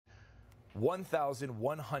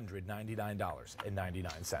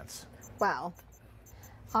$1,199.99. Wow.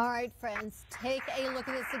 All right, friends, take a look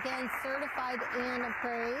at this again. Certified and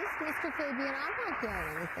appraised. Mr. Fabian, I'm not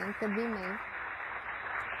hearing anything. Could be me.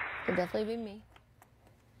 Could definitely be me.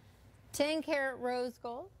 10-carat rose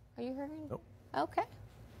gold. Are you hearing? Nope. Okay.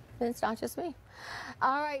 Then it's not just me.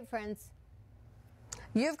 All right, friends.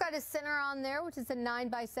 You've got a center on there, which is a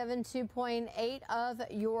 9x7 2.8 of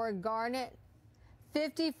your garnet.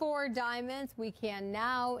 54 diamonds. We can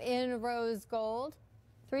now in rose gold.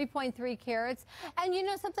 3.3 carats. And you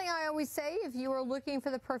know something I always say, if you are looking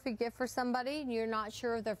for the perfect gift for somebody and you're not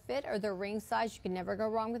sure of their fit or their ring size, you can never go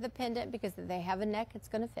wrong with a pendant, because if they have a neck, it's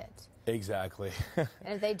going to fit. Exactly. And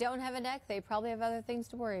if they don't have a neck, they probably have other things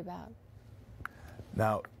to worry about.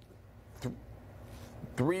 Now,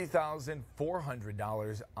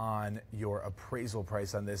 $3,400 on your appraisal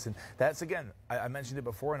price on this. And that's, again, I mentioned it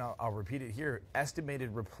before and I'll repeat it here,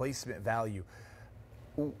 estimated replacement value.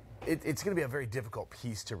 It's going to be a very difficult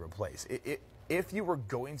piece to replace. If you were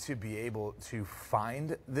going to be able to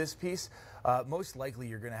find this piece, most likely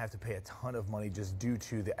you're going to have to pay a ton of money just due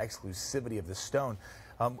to the exclusivity of the stone.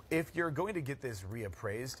 If you're going to get this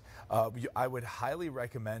reappraised, I would highly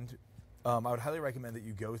recommend that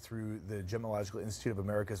you go through the Gemological Institute of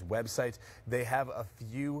America's website. They have a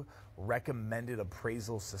few recommended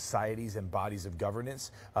appraisal societies and bodies of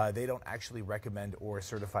governance. They don't actually recommend or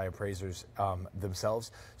certify appraisers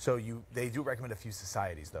themselves. So they do recommend a few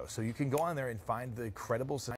societies, though. So you can go on there and find the credible society.